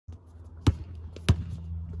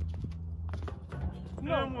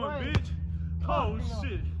No way. Bitch. Oh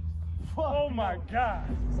shit. Oh my god.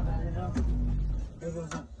 Slide it up.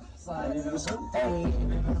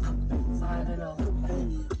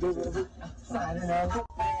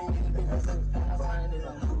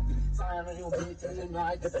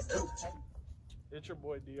 It's your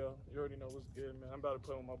boy Dio. You already know what's good, man. I'm about to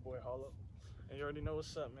play with my boy Hollow. And you already know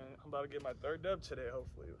what's up, man. I'm about to get my 3rd dub today,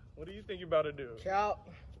 hopefully. What do you think you about to do? Cal,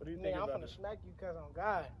 what do you think I'm about finna smack you because on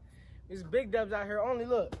God. These big dubs out here only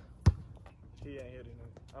look. He ain't hitting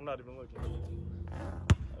it. I'm not even looking.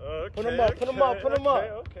 Okay, put him up, put him up, put him up.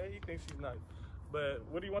 Okay, he thinks he's nice. But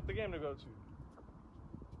what do you want the game to go to?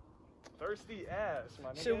 Thirsty ass, my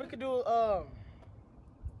nigga. Shit, we could do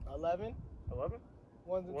 11. 11?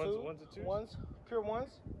 Ones and twos. Ones, pure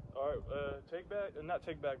ones. All right, take back, not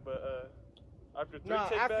take back, but after 3 nah,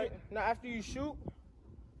 take back. Nah, after you shoot,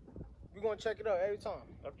 we're gonna check it out every time.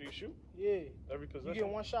 After you shoot? Yeah. Every possession? You get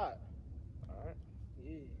 1 shot. All right.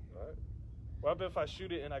 Yeah. All right. What about if I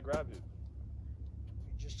shoot it and I grab it?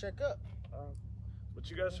 You just check up. But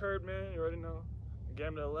you guys heard, man. You already know.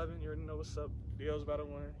 Game to 11. You already know what's up. Dio's about to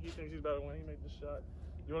win. He thinks he's about to win. He made the shot.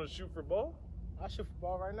 You want to shoot for ball? I'll shoot for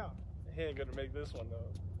ball right now. He ain't gonna make this one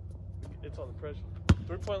though. It's all the pressure.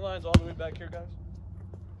 3-point lines all the way back here, guys.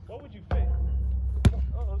 What would you think?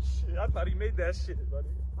 Oh shit! I thought he made that shit, buddy.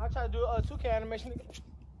 I'll try to do a 2K animation.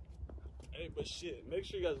 Hey, but shit, make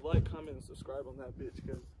sure you guys like, comment, and subscribe on that bitch,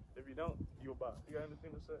 because if you don't, you'll buy. You got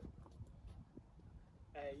anything to say?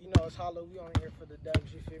 Hey, you know it's Hollow. We on here for the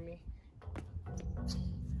dubs. You feel me?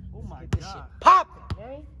 Oh my god! shit Pop,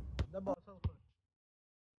 man. That ball so close.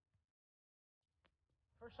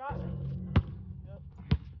 First shot. Yep.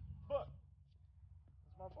 Fuck.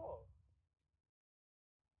 That's my ball.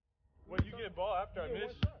 Wait, you get ball after I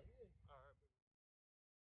miss?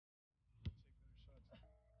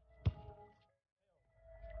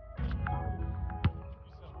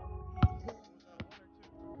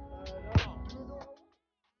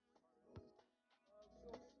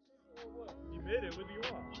 You made it. What do you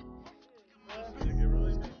want? Nigga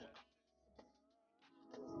really made that.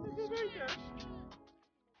 Nigga made that shit.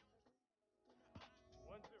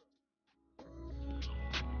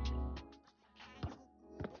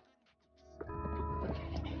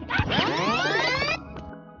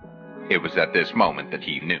 1-0. It was at this moment that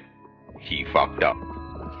he knew. He fucked up.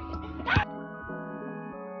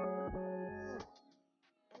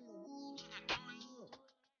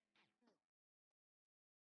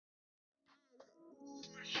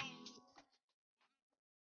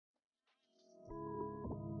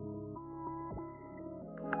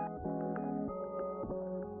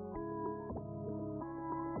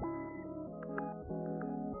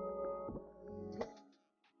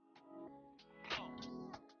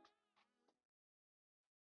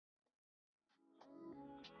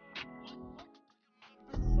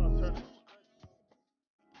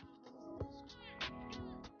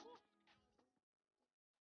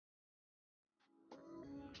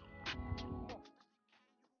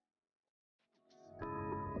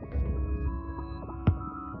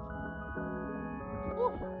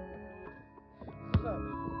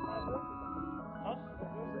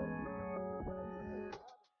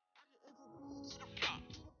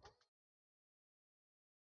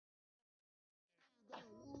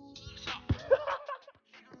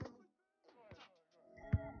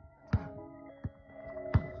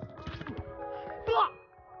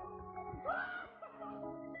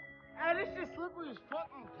 Hey, this shit slippery as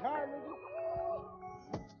fucking car, nigga.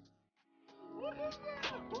 What is that?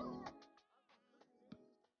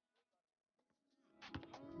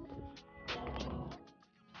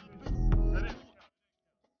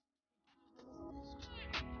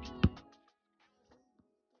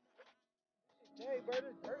 Hey, bro,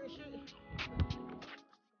 this dirty shit.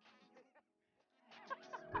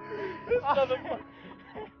 This motherfucker.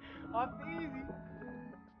 Off the easy.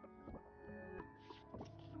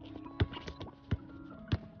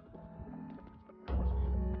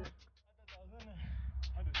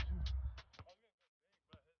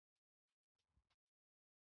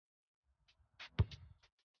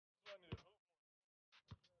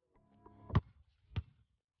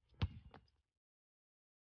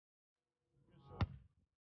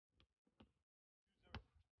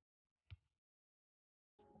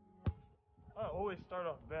 I always start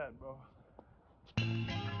off bad, bro.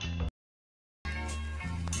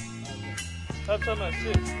 That's on that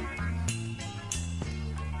 6.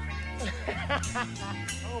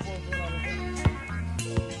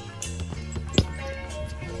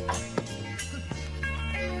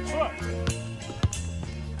 Fuck.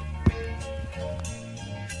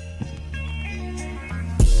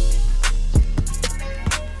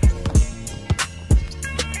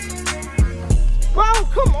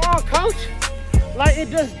 couch, like it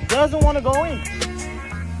just doesn't want to go in.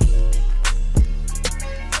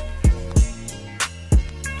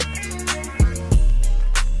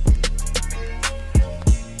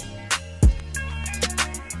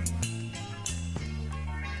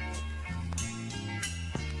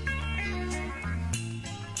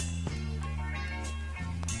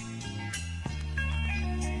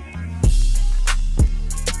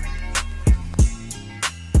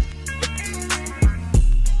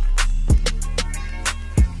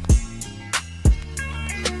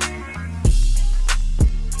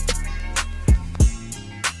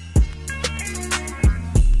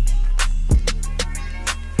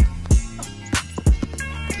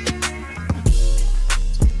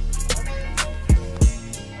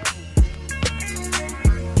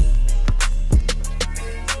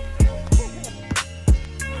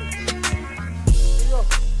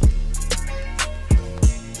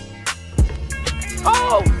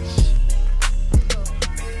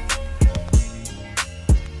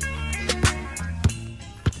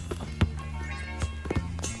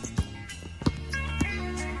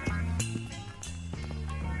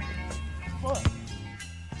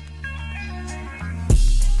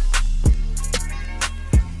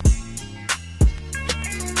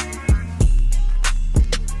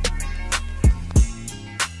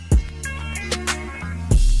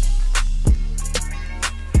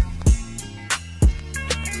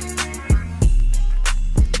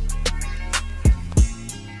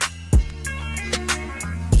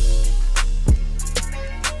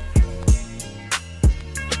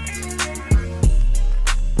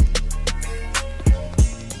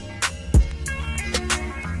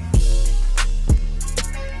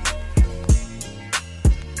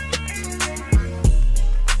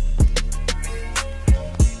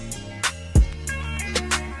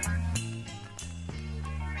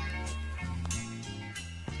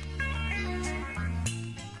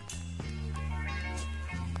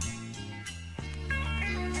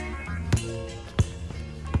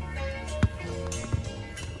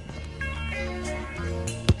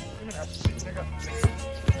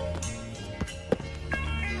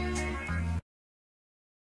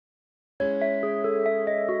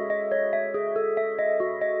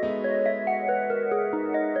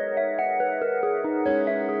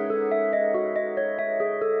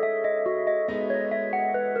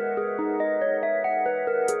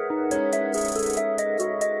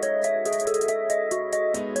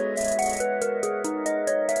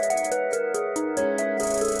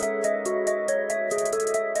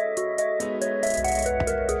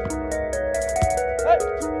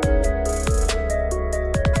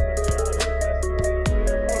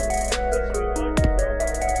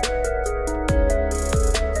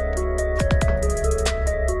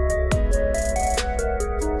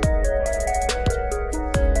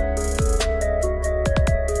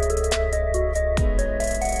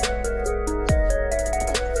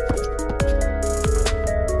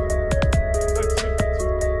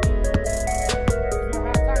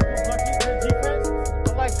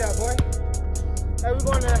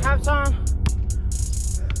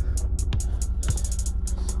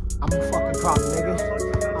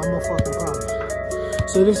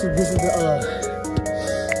 So this is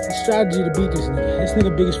the strategy to beat this nigga. This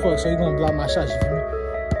nigga big as fuck, so he gonna block my shots, you feel me?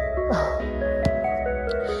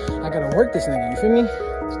 I gotta work this nigga, you feel me?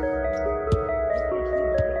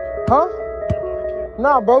 Huh?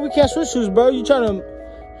 Nah, bro, we can't switch shoes, bro. You trying to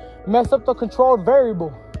mess up the controlled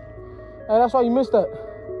variable. And that's why you missed that.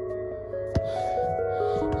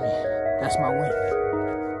 That's my win.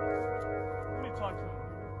 Let me talk to him.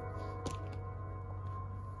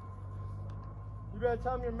 You better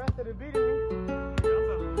tell him your method of beating me.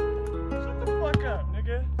 Shut the fuck up,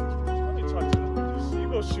 nigga. Let me talk to him. You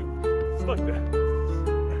go shoot. Fuck that.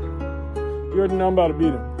 You already know I'm about to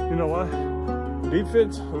beat him. You know why?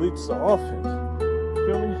 Defense leads to offense.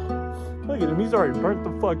 Feel me? Look at him. He's already burnt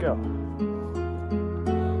the fuck out.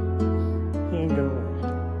 He ain't gonna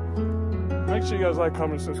win. Make sure you guys like,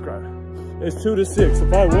 comment, and subscribe. It's 2-6.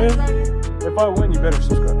 If I win, you better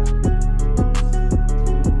subscribe.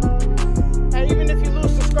 And even if you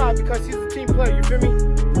lose, subscribe because he's a team player. You feel me?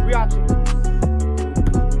 We out here.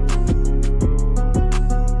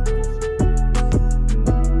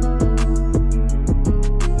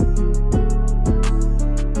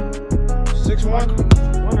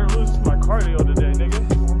 Winner loses my cardio today, nigga.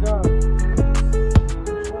 Oh God.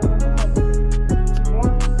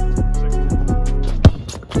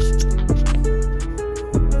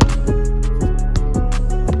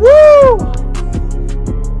 Woo!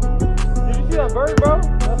 Did you see that bird, bro?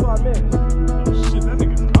 That's what I missed. Oh shit, that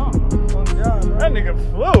nigga's gone. Oh God, bro. That nigga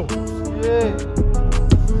flew. Yeah.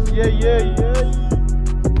 Yeah.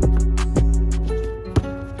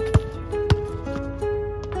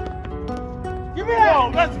 Give me that!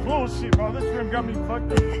 Oh, that's bullshit, bro. This rim got me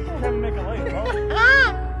fucked up. Can't make a lane, bro.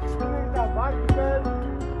 That body bed.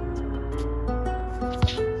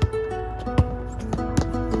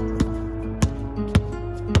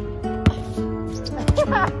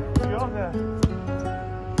 You on there?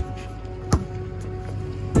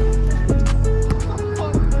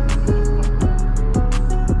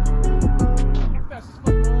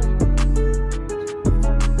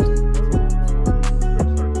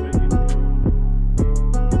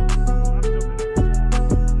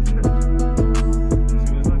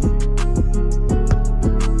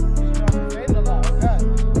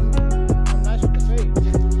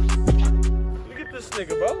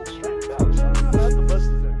 Nigga, bro. That's the best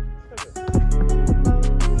thing.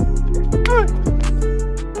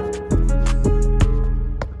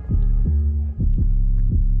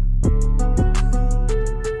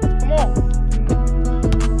 Come on.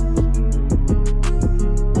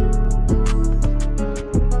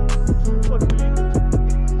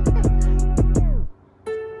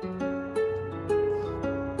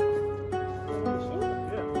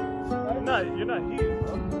 You're not heated,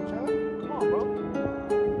 bro. Come on, bro.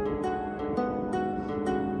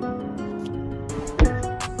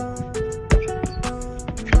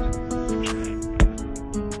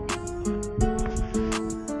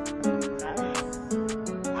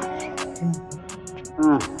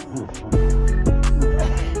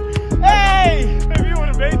 Hey! Maybe you would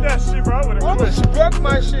have made that shit, bro. I would have Almost struck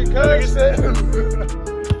my shit, cuz. It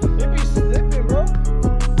be slipping, bro.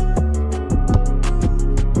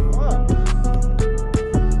 What?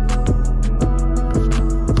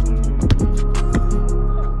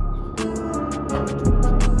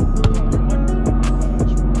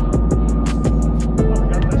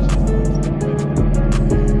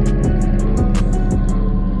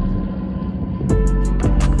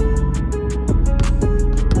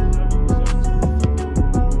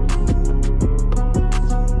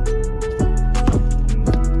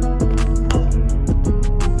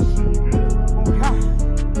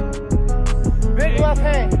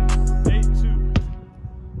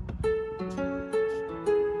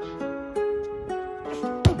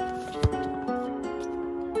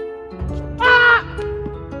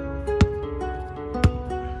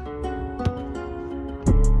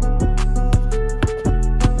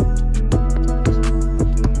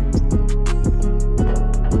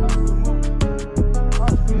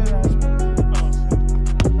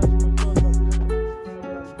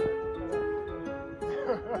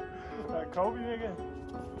 Kobe, nigga.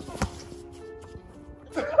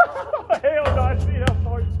 Hell no, I see how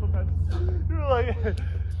far you put that. You were like,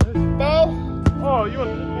 Bo? oh, you want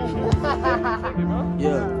to bro?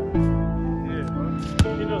 Yeah. Yeah, bro.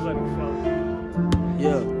 He knows I can feel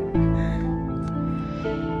Yeah.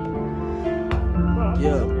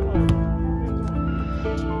 Yeah.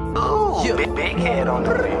 Oh, yeah. Big head on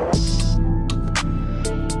the rim.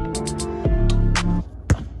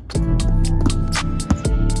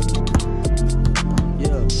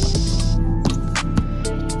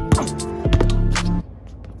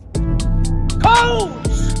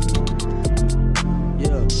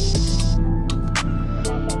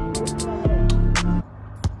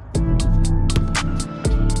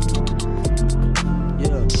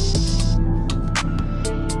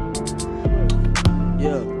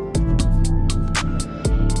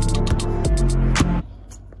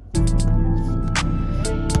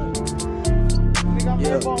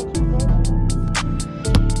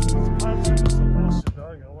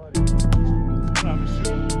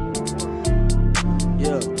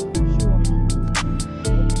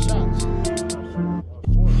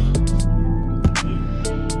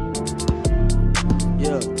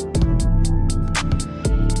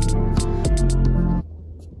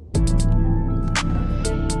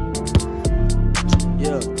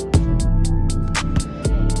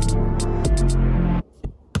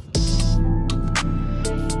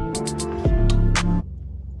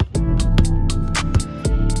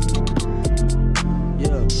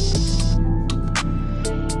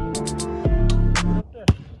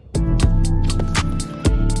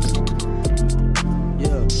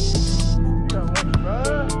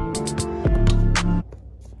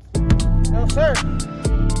 Sir.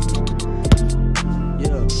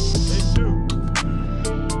 Yeah. Day 2.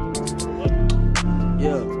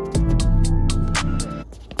 Yeah.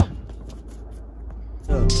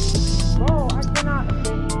 Yeah. Bro, I cannot.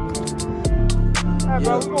 Hey,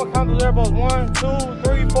 bro, we gonna count those airballs. 1, 2,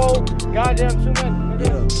 3, 4. Goddamn, too many.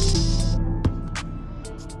 Yeah.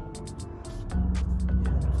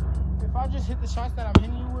 If I just hit the shots that I'm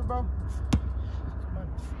hitting you with. it, bro.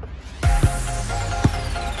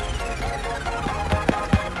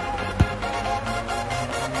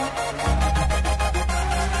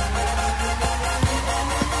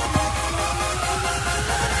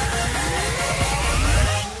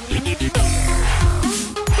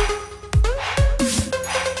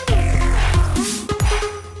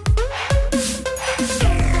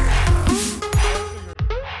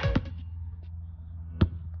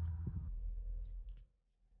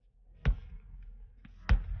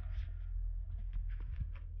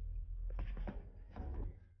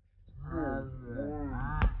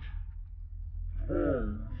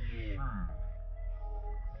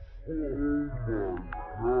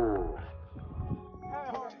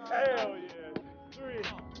 Hell yeah. 3.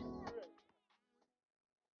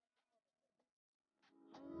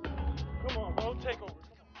 Come on, bro. Take over.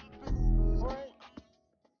 Come on. All right.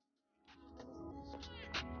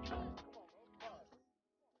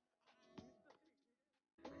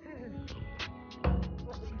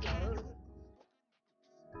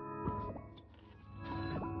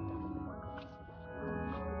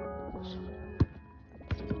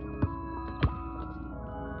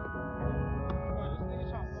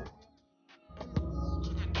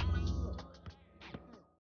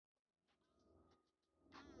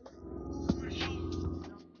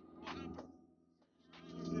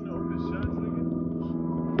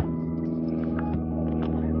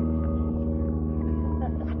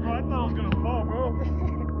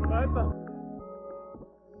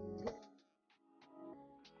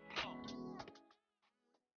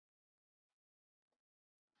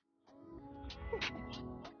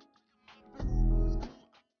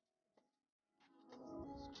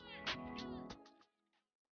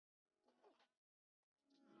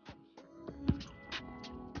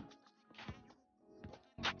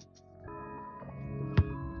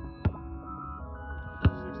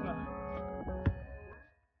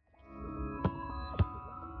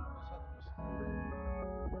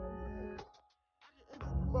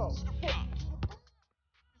 Bro.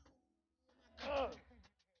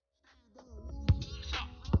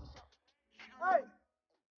 Hey!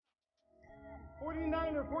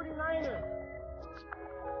 49er, 49er.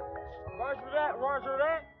 Roger that, roger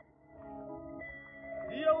that.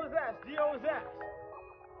 D.O. is ass, D.O. is ass.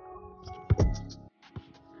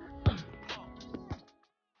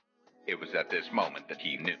 It was at this moment that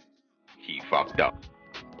he knew. He fucked up.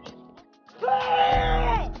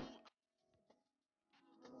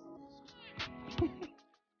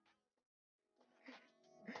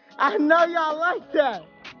 I know y'all like that.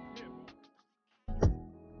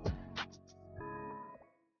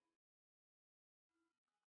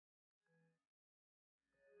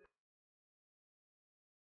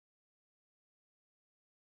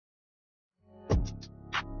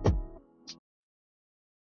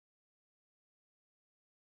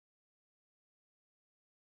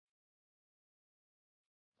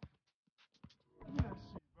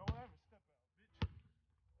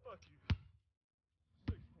 Fuck you.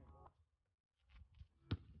 16, bro.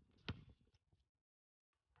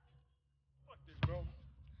 Fuck this, bro.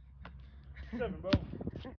 7, bro.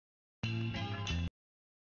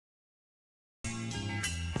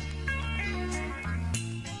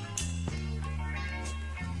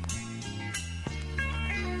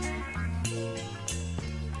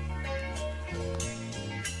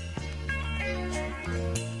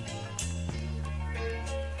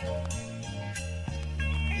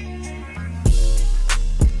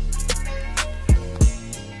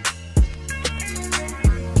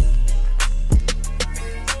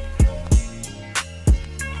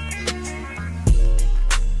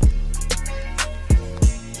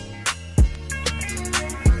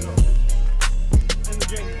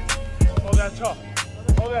 Talk.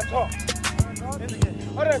 All that talk.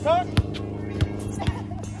 All that talk?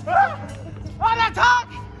 All that talk?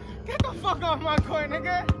 Get the fuck off my court,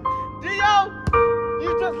 nigga. D.O.,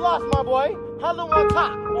 you just lost, my boy. Hollow on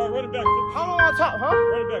top. All right, run it back. Hollow on top, huh?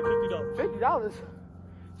 Run it back, $50. $50?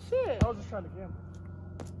 Shit. I was just trying to gamble.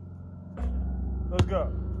 Let's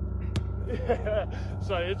go.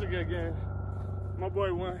 Sorry, it's a good game. My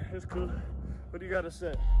boy won. It's cool. What do you got to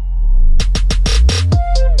say?